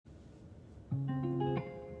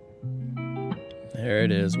There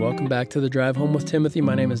it is. Welcome back to the Drive Home with Timothy.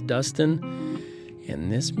 My name is Dustin,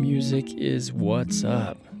 and this music is What's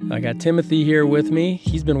Up. I got Timothy here with me.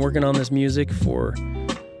 He's been working on this music for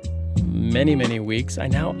many, many weeks. I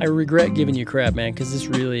regret giving you crap, man, because this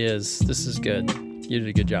is good. You did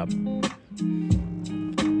a good job.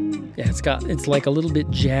 Yeah, it's like a little bit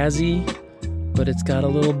jazzy, but it's got a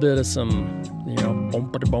little bit of some,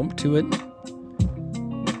 bump to it.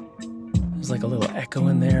 There's like a little echo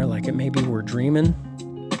in there, like it maybe we're dreaming.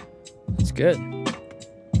 It's good.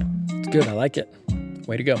 It's good. I like it.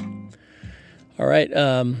 Way to go. All right.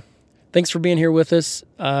 Thanks for being here with us.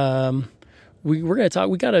 We're going to talk.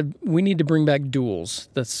 We need to bring back duels.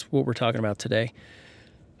 That's what we're talking about today.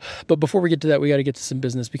 But before we get to that, we got to get to some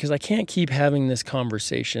business because I can't keep having this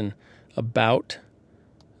conversation about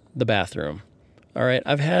the bathroom. All right.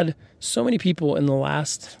 I've had so many people in the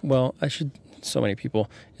last, so many people.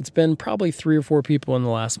 It's been probably 3 or 4 people in the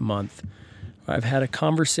last month. I've had a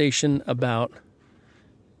conversation about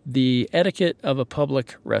the etiquette of a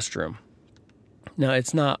public restroom. Now,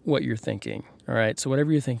 it's not what you're thinking, all right? So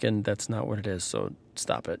whatever you're thinking, that's not what it is, so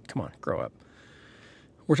stop it. Come on, grow up.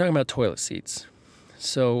 We're talking about toilet seats.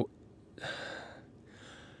 So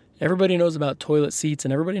everybody knows about toilet seats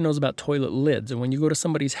and everybody knows about toilet lids. And when you go to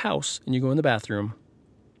somebody's house and you go in the bathroom,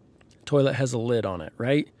 toilet has a lid on it,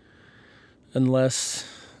 right? Unless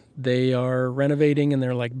they are renovating and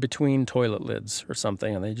they're like between toilet lids or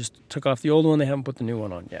something and they just took off the old one, they haven't put the new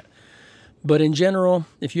one on yet. But in general,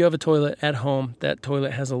 if you have a toilet at home, that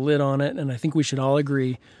toilet has a lid on it, and I think we should all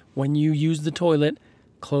agree, when you use the toilet,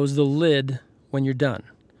 close the lid when you're done.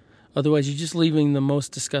 Otherwise, you're just leaving the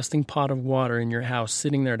most disgusting pot of water in your house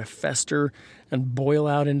sitting there to fester and boil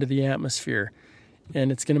out into the atmosphere.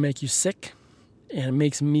 And it's going to make you sick, and it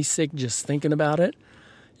makes me sick just thinking about it.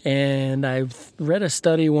 And I've read a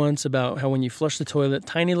study once about how when you flush the toilet,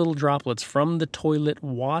 tiny little droplets from the toilet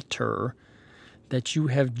water that you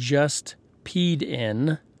have just peed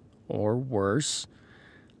in, or worse,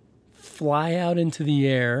 fly out into the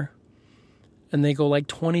air, and they go like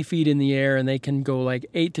 20 feet in the air, and they can go like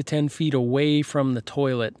 8 to 10 feet away from the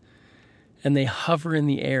toilet, and they hover in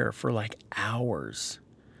the air for like hours,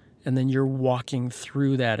 and then you're walking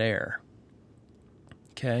through that air.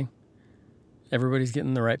 Okay? Everybody's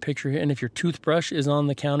getting the right picture here. And if your toothbrush is on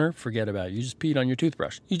the counter, forget about it. You just peed on your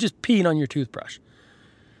toothbrush.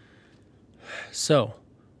 So,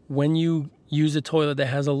 when you use a toilet that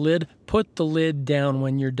has a lid, put the lid down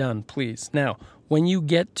when you're done, please. Now, when you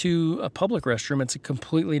get to a public restroom, it's a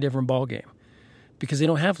completely different ballgame because they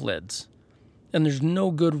don't have lids. And there's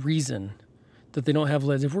no good reason that they don't have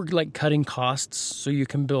lids. If we're like cutting costs so you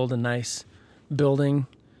can build a nice building,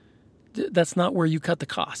 that's not where you cut the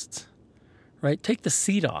costs. Right? Take the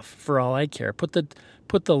seat off for all I care. Put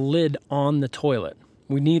the lid on the toilet.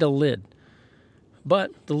 We need a lid.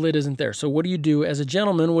 But the lid isn't there. So what do you do as a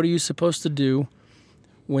gentleman? What are you supposed to do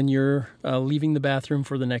when you're leaving the bathroom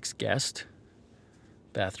for the next guest?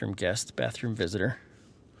 Bathroom visitor.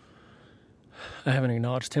 I haven't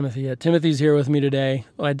acknowledged Timothy yet. Timothy's here with me today.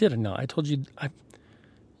 Oh, I did acknowledge. I told you.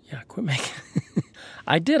 Quit making.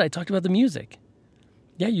 I did. I talked about the music.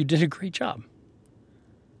 Yeah, you did a great job.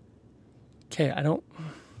 Okay,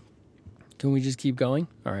 can we just keep going?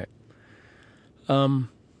 All right.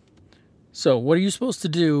 So what are you supposed to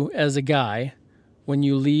do as a guy when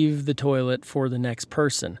you leave the toilet for the next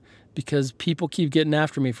person? Because people keep getting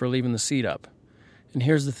after me for leaving the seat up. And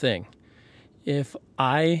here's the thing. If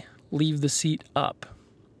I leave the seat up,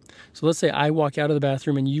 so let's say I walk out of the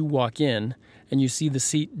bathroom and you walk in and you see the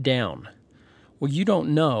seat down. Well, you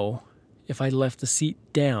don't know if I left the seat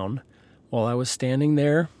down while I was standing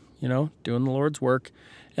there, doing the Lord's work.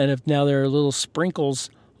 And if now there are little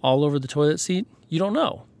sprinkles all over the toilet seat, you don't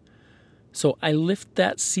know. So I lift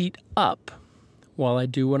that seat up while I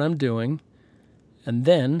do what I'm doing. And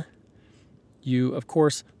then you, of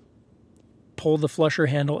course, pull the flusher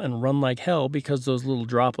handle and run like hell because those little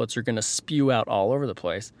droplets are going to spew out all over the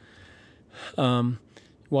place.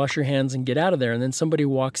 Wash your hands and get out of there. And then somebody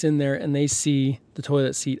walks in there and they see the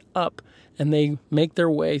toilet seat up and they make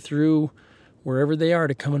their way through wherever they are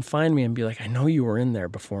to come and find me and be like, I know you were in there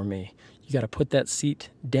before me. You got to put that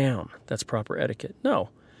seat down. That's proper etiquette. No,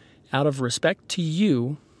 out of respect to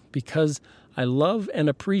you, because I love and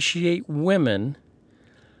appreciate women,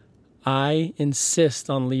 I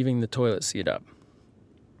insist on leaving the toilet seat up.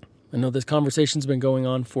 I know this conversation's been going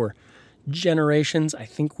on for generations. I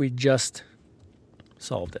think we just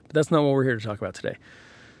solved it. But that's not what we're here to talk about today.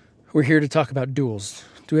 We're here to talk about duels.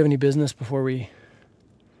 Do we have any business before we...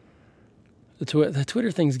 The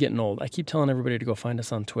Twitter thing's getting old. I keep telling everybody to go find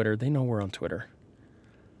us on Twitter. They know we're on Twitter.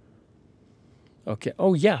 Okay.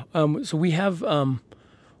 Oh yeah. So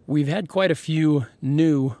we've had quite a few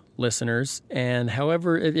new listeners, and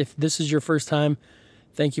however, if this is your first time,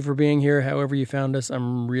 thank you for being here. However you found us,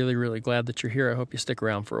 I'm really, really glad that you're here. I hope you stick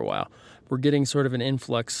around for a while. We're getting sort of an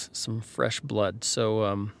influx, some fresh blood.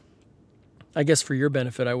 So I guess for your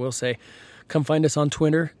benefit, I will say, come find us on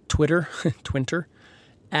Twitter,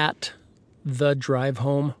 at the Drive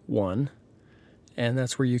Home 1, and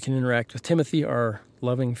that's where you can interact with Timothy, our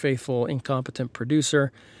loving, faithful, incompetent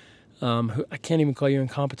producer. Who I can't even call you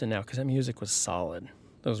incompetent now because that music was solid.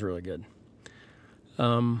 That was really good.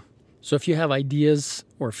 So if you have ideas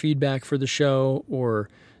or feedback for the show, or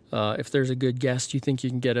if there's a good guest you think you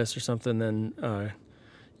can get us or something, then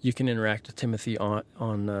you can interact with Timothy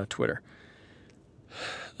on Twitter.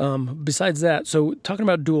 Besides that, so talking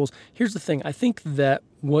about duels, here's the thing. I think that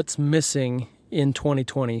what's missing in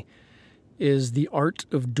 2020 is the art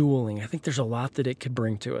of dueling. I think there's a lot that it could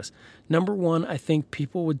bring to us. Number one, I think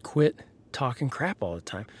people would quit talking crap all the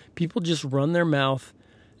time. People just run their mouth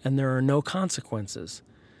and there are no consequences.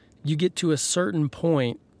 You get to a certain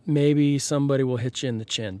point, maybe somebody will hit you in the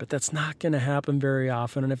chin, but that's not going to happen very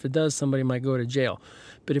often. And if it does, somebody might go to jail.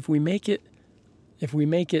 But if we make it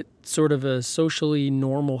sort of a socially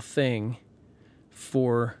normal thing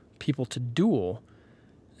for people to duel,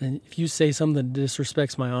 and if you say something that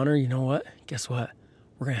disrespects my honor, you know what? Guess what?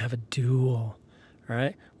 We're going to have a duel, all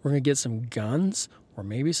right? We're going to get some guns or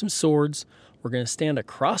maybe some swords. We're going to stand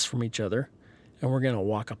across from each other, and we're going to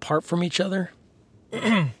walk apart from each other.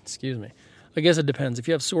 Excuse me. I guess it depends. If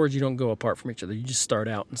you have swords, you don't go apart from each other. You just start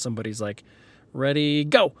out, and somebody's like, ready,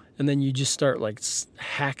 go! And then you just start, like,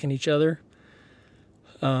 hacking each other.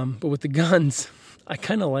 But with the guns, I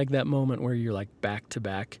kind of like that moment where you're, like, back to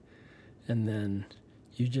back, and then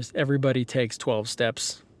everybody takes 12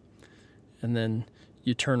 steps, and then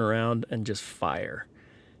you turn around and just fire.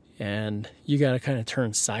 And you got to kind of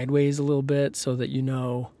turn sideways a little bit so that you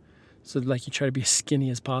try to be as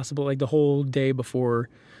skinny as possible. Like the whole day before,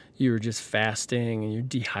 you were just fasting and you're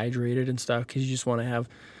dehydrated and stuff because you just want to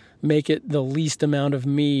make it the least amount of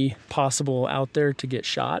me possible out there to get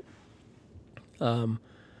shot.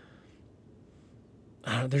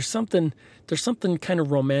 There's something kind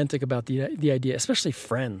of romantic about the idea, especially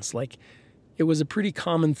friends. Like, it was a pretty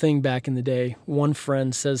common thing back in the day. One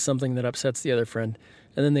friend says something that upsets the other friend,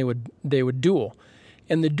 and then they would duel.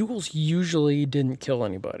 And the duels usually didn't kill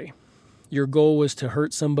anybody. Your goal was to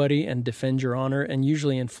hurt somebody and defend your honor, and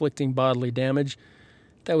usually inflicting bodily damage,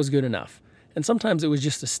 that was good enough. And sometimes it was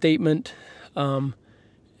just a statement, and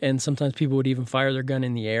sometimes people would even fire their gun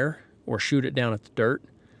in the air or shoot it down at the dirt.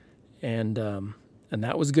 And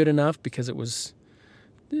that was good enough because it was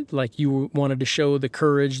like you wanted to show the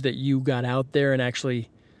courage that you got out there and actually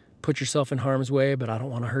put yourself in harm's way, but I don't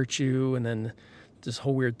want to hurt you. And then this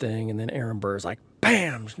whole weird thing. And then Aaron Burr's like,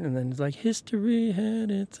 bam! And then it's like, history had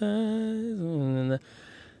its eyes. And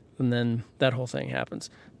then that whole thing happens.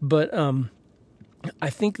 But I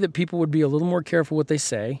think that people would be a little more careful what they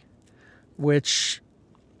say, which,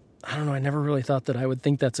 I don't know, I never really thought that I would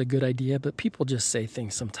think that's a good idea, but people just say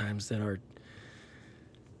things sometimes that are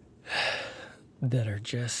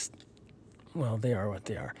just, well, they are what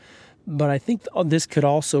they are. But I think this could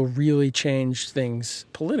also really change things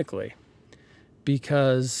politically,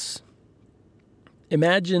 because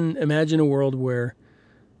imagine a world where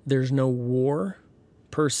there's no war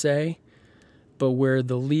per se, but where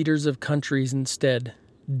the leaders of countries instead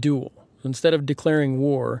duel. Instead of declaring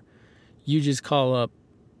war, you just call up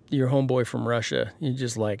your homeboy from Russia. You're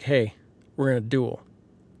just like, hey, we're going to duel.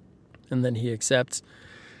 And then he accepts.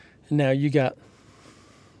 Now you got,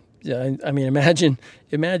 I mean, imagine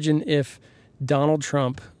if Donald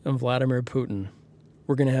Trump and Vladimir Putin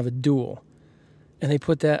were going to have a duel, and they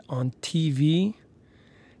put that on TV,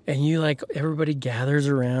 and everybody gathers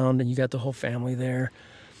around, and you got the whole family there,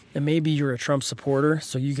 and maybe you're a Trump supporter,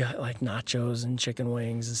 so you got like nachos and chicken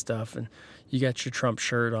wings and stuff, and you got your Trump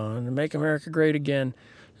shirt on, and Make America Great Again,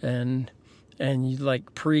 and you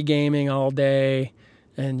like pre-gaming all day,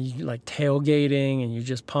 and you like tailgating, and you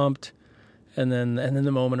just pumped, and then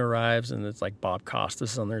the moment arrives, and it's like Bob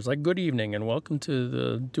Costas on there. It's like, good evening, and welcome to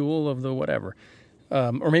the duel of the whatever.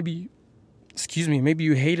 Or maybe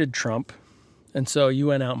you hated Trump, and so you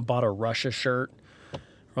went out and bought a Russia shirt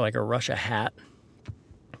or like a Russia hat,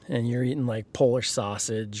 and you're eating like Polish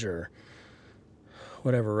sausage or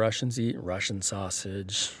whatever Russians eat, Russian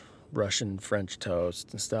sausage, Russian French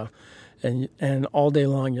toast and stuff. And all day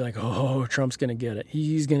long, you're like, oh, Trump's going to get it.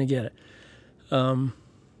 He's going to get it. And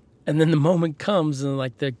then the moment comes, and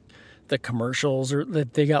like the commercials, or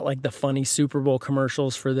they got like the funny Super Bowl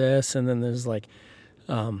commercials for this. And then there's like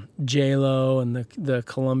J-Lo and the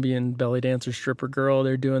Colombian belly dancer stripper girl,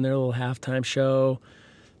 they're doing their little halftime show.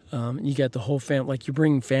 You got the whole family, like you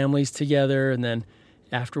bring families together, and then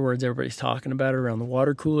afterwards everybody's talking about it around the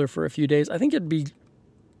water cooler for a few days. I think it'd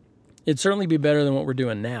certainly be better than what we're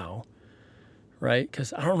doing now, right?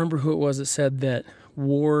 Because I don't remember who it was that said that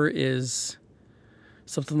war is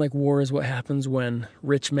what happens when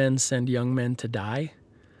rich men send young men to die.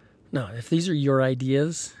 No, if these are your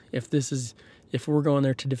ideas, if we're going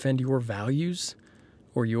there to defend your values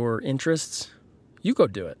or your interests, you go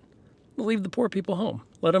do it. Leave the poor people home.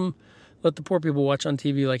 Let the poor people watch on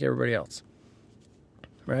TV like everybody else.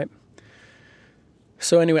 Right?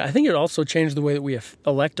 So anyway, I think it also changed the way that we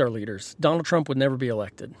elect our leaders. Donald Trump would never be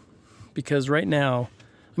elected because right now,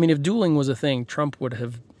 I mean, if dueling was a thing, Trump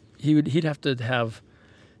he'd have to have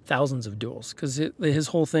thousands of duels because his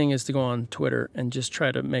whole thing is to go on Twitter and just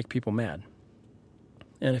try to make people mad.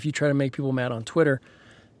 And if you try to make people mad on Twitter,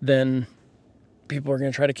 then people are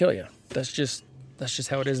going to try to kill you. That's just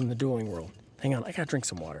how it is in the dueling world. Hang on, I got to drink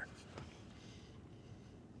some water.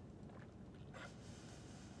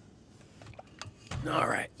 All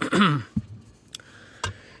right.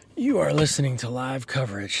 You are listening to live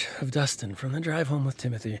coverage of Dustin from the Drive Home with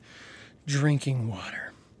Timothy, drinking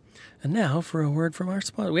water. And now for a word from our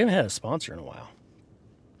sponsor. We haven't had a sponsor in a while.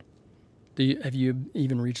 Have you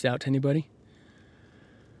even reached out to anybody?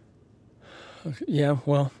 Yeah,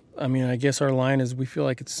 well, I mean, I guess our line is we feel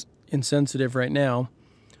like it's insensitive right now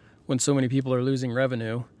when so many people are losing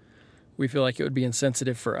revenue. We feel like it would be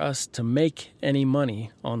insensitive for us to make any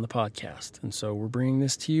money on the podcast. And so we're bringing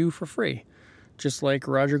this to you for free, just like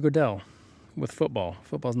Roger Goodell with football.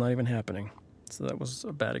 Football's not even happening. So that was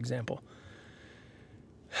a bad example.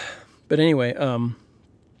 But anyway,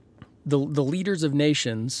 the leaders of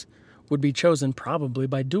nations would be chosen probably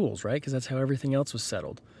by duels, right? Because that's how everything else was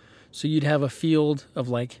settled. So you'd have a field of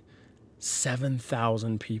like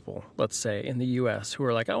 7,000 people, let's say, in the U.S. who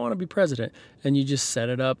are like, I want to be president. And you just set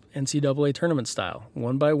it up NCAA tournament style,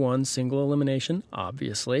 one by one, single elimination,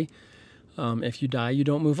 obviously. If you die, you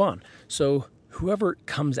don't move on. So whoever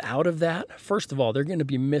comes out of that, first of all, they're going to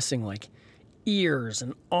be missing like ears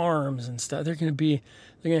and arms and stuff. They're going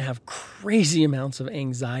to have crazy amounts of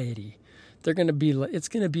anxiety. It's going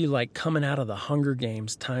to be like coming out of the Hunger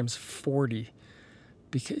Games times 40.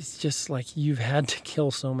 Because it's just like you've had to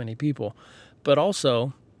kill so many people. But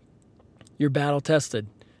also, you're battle tested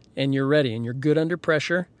and you're ready and you're good under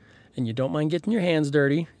pressure and you don't mind getting your hands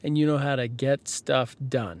dirty and you know how to get stuff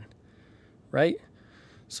done. Right?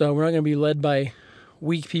 So we're not going to be led by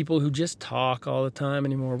weak people who just talk all the time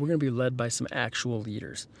anymore. We're going to be led by some actual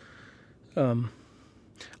leaders.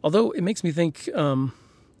 Although it makes me think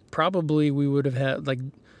probably we would have had like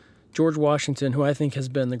George Washington, who I think has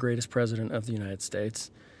been the greatest president of the United States,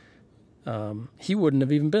 he wouldn't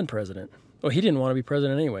have even been president. Well, he didn't want to be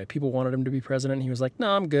president anyway. People wanted him to be president. And he was like,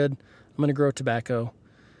 no, I'm good. I'm going to grow tobacco.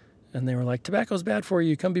 And they were like, tobacco's bad for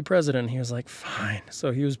you. Come be president. And he was like, fine.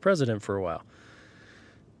 So he was president for a while.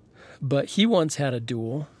 But he once had a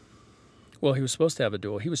duel. Well, he was supposed to have a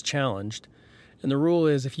duel. He was challenged. And the rule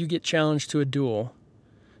is if you get challenged to a duel,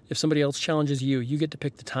 if somebody else challenges you, you get to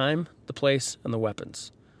pick the time, the place, and the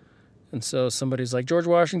weapons. And so somebody's like, George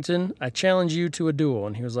Washington, I challenge you to a duel.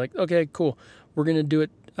 And he was like, okay, cool. We're going to do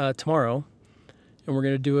it tomorrow. And we're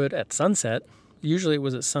going to do it at sunset. Usually it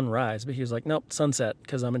was at sunrise, but he was like, nope, sunset,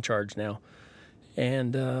 because I'm in charge now.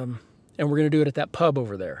 And we're going to do it at that pub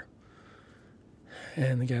over there.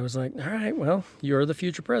 And the guy was like, all right, well, you're the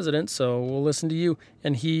future president, so we'll listen to you.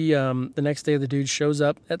 And he, the next day, the dude shows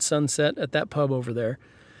up at sunset at that pub over there.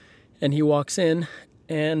 And he walks in,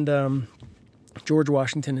 and George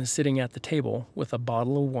Washington is sitting at the table with a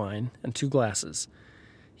bottle of wine and 2 glasses.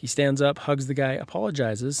 He stands up, hugs the guy,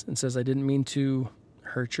 apologizes, and says, I didn't mean to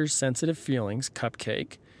hurt your sensitive feelings,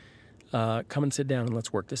 cupcake. Come and sit down and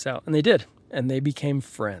let's work this out. And they did, and they became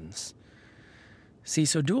friends. See,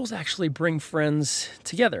 so duels actually bring friends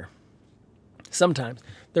together. Sometimes.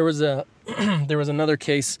 There was another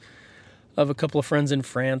case of a couple of friends in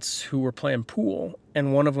France who were playing pool,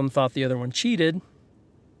 and one of them thought the other one cheated.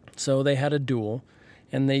 So they had a duel,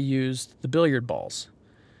 and they used the billiard balls.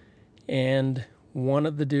 And one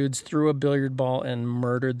of the dudes threw a billiard ball and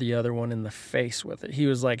murdered the other one in the face with it. He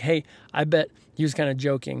was like, hey, I bet, he was kind of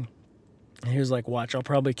joking. And he was like, watch, I'll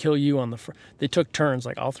probably kill you on the first. They took turns,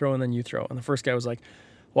 like, I'll throw and then you throw. And the first guy was like,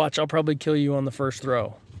 watch, I'll probably kill you on the first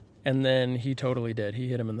throw. And then he totally did. He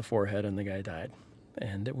hit him in the forehead, and the guy died.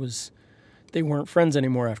 And they weren't friends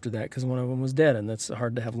anymore after that because one of them was dead, and that's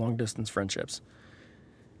hard to have long-distance friendships.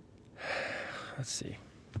 Let's see.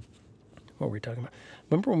 What were we talking about?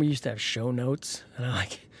 Remember when we used to have show notes? And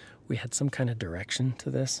we had some kind of direction to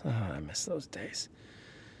this. Oh, I miss those days.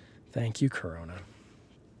 Thank you, Corona.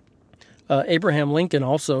 Abraham Lincoln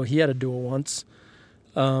also, he had a duel once,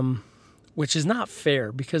 which is not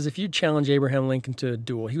fair because if you challenge Abraham Lincoln to a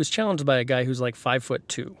duel, he was challenged by a guy who's like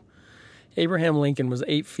 5'2". Abraham Lincoln was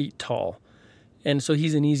 8 feet tall, and so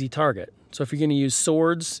he's an easy target. So if you're going to use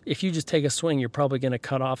swords, if you just take a swing, you're probably going to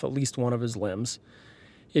cut off at least one of his limbs.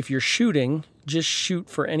 If you're shooting, just shoot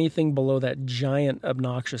for anything below that giant,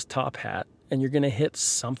 obnoxious top hat, and you're going to hit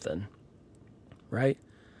something, right?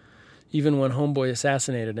 Even when Homeboy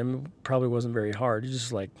assassinated him, it probably wasn't very hard. He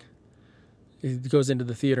just he goes into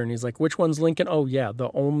the theater and he's like, which one's Lincoln? Oh, yeah, the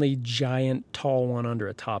only giant, tall one under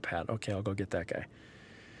a top hat. Okay, I'll go get that guy.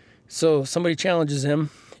 So somebody challenges him,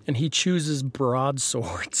 and he chooses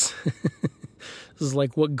broadswords. This is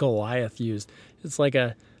like what Goliath used. It's like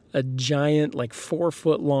a giant,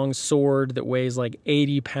 4-foot-long sword that weighs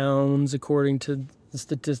 80 pounds, according to the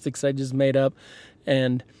statistics I just made up.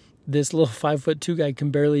 And this little 5'2" guy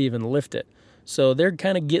can barely even lift it. So they're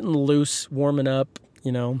kind of getting loose, warming up,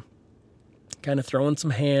 kind of throwing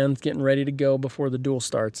some hands, getting ready to go before the duel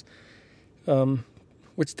starts.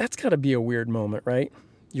 Which that's got to be a weird moment, right?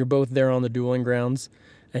 You're both there on the dueling grounds,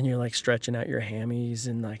 and you're stretching out your hammies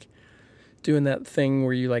and doing that thing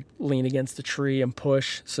where you lean against the tree and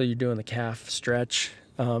push. So you're doing the calf stretch.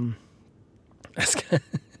 That's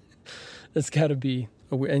got to be,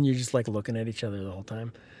 and you're just looking at each other the whole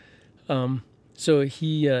time. So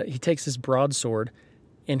he takes his broadsword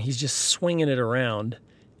and he's just swinging it around,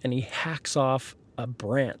 and he hacks off a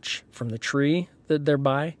branch from the tree that they're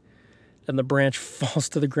by, and the branch falls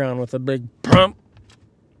to the ground with a big plump.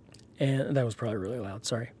 And that was probably really loud.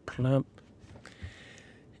 Sorry. Plump.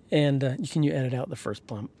 And can you edit out the first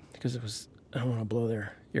plump? Because I don't want to blow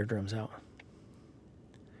their eardrums out.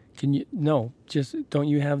 Can you? No, don't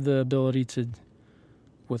you have the ability to,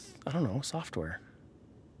 with, I don't know, software?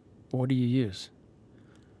 What do you use?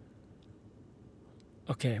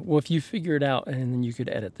 Okay, well, if you figure it out, and then you could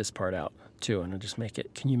edit this part out too, and just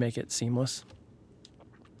can you make it seamless?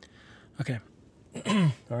 Okay.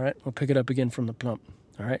 All right, we'll pick it up again from the plump.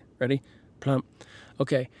 All right, ready? Plump.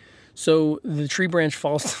 Okay, so the tree branch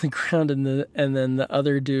falls to the ground, and then the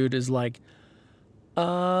other dude is like,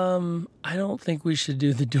 I don't think we should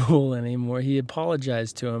do the duel anymore. He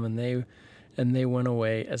apologized to him, and they went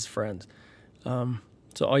away as friends.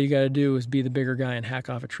 So all you got to do is be the bigger guy and hack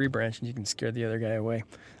off a tree branch, and you can scare the other guy away.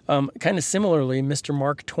 Kind of similarly, Mr.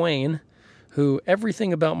 Mark Twain, who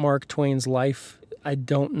everything about Mark Twain's life, I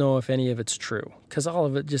don't know if any of it's true, because all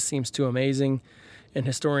of it just seems too amazing. And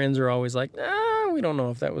historians are always like, we don't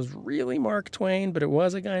know if that was really Mark Twain, but it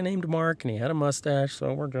was a guy named Mark, and he had a mustache,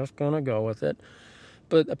 so we're just going to go with it.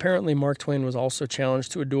 But apparently Mark Twain was also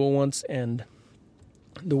challenged to a duel once, and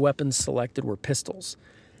the weapons selected were pistols.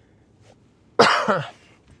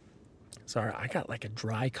 Sorry, I got a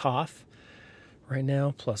dry cough right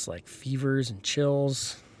now, plus fevers and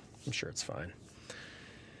chills. I'm sure it's fine.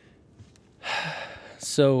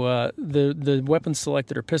 So the weapons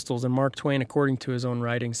selected are pistols, and Mark Twain, according to his own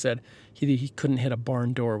writing, said he couldn't hit a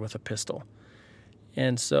barn door with a pistol.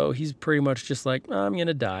 And so he's pretty much just I'm going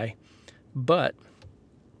to die. But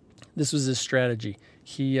this was his strategy.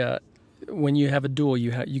 When you have a duel,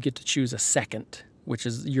 you get to choose a second, which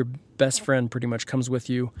is your best friend pretty much comes with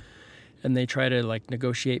you, and they try to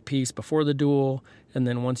negotiate peace before the duel, and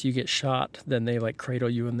then once you get shot, then they cradle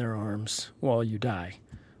you in their arms while you die,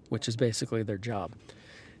 which is basically their job.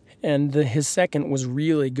 And his second was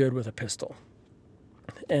really good with a pistol.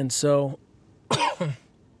 And so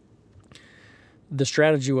the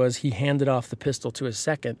strategy was he handed off the pistol to his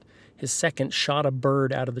second. His second shot a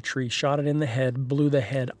bird out of the tree, shot it in the head, blew the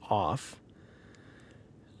head off,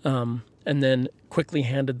 and then quickly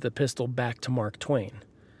handed the pistol back to Mark Twain.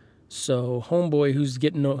 So Homeboy,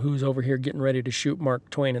 who's over here getting ready to shoot Mark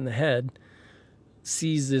Twain in the head,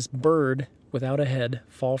 sees this bird without a head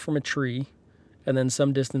fall from a tree, and then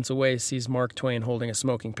some distance away sees Mark Twain holding a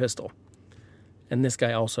smoking pistol. And this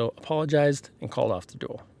guy also apologized and called off the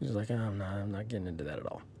duel. He's like, I'm not getting into that at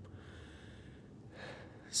all.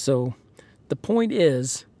 So the point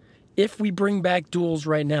is, if we bring back duels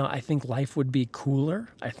right now, I think life would be cooler.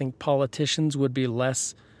 I think politicians would be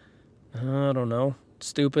less, I don't know,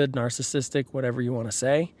 stupid, narcissistic, whatever you want to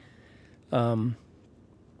say.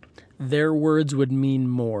 Their words would mean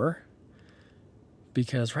more,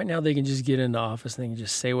 because right now they can just get into office and they can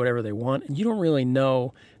just say whatever they want, and you don't really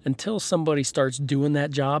know until somebody starts doing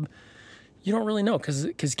that job. You don't really know,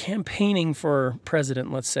 because campaigning for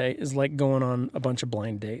president, let's say, is like going on a bunch of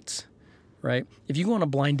blind dates, right? If you go on a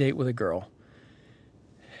blind date with a girl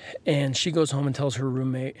and she goes home and tells her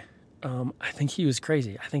roommate, I think he was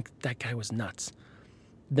crazy. I think that guy was nuts.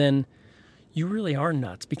 Then you really are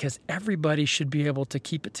nuts, because everybody should be able to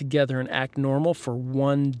keep it together and act normal for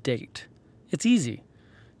one date. It's easy.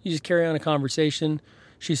 You just carry on a conversation.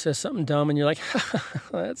 She says something dumb and you're like,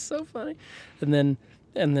 that's so funny. And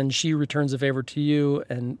then she returns the favor to you.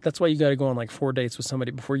 And that's why you got to go on like 4 dates with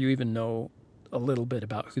somebody before you even know a little bit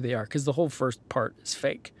about who they are. Because the whole first part is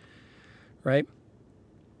fake, right?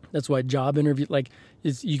 That's why job interview,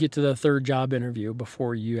 you get to the third job interview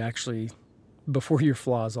before your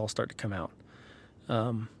flaws all start to come out.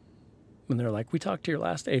 When they're like, we talked to your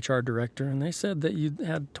last HR director and they said that you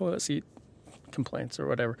had toilet seat complaints or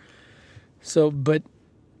whatever. So, but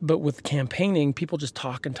with campaigning, people just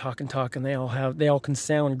talk and talk and talk, and they all can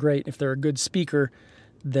sound great. If they're a good speaker,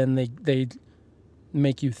 then they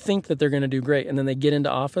make you think that they're going to do great, and then they get into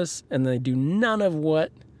office and they do none of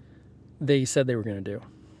what they said they were going to do,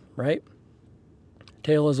 right?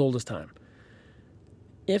 Tale as old as time.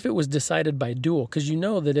 If it was decided by duel, because you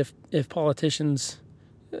know that if politicians,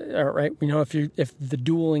 right, if the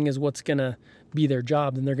dueling is what's going to be their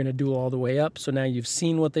job, then they're going to duel all the way up. So now you've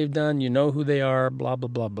seen what they've done, you know who they are, blah, blah,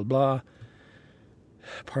 blah, blah, blah.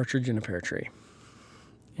 Partridge in a pear tree.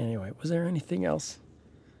 Anyway, was there anything else?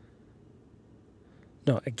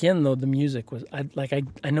 No, again, though, the music was, I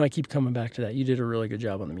know I keep coming back to that. You did a really good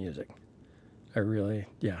job on the music.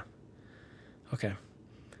 Yeah. Okay.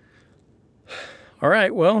 All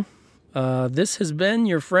right, well, this has been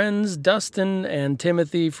your friends Dustin and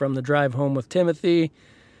Timothy from the Drive Home with Timothy.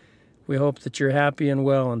 We hope that you're happy and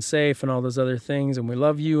well and safe and all those other things, and we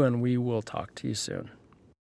love you, and we will talk to you soon.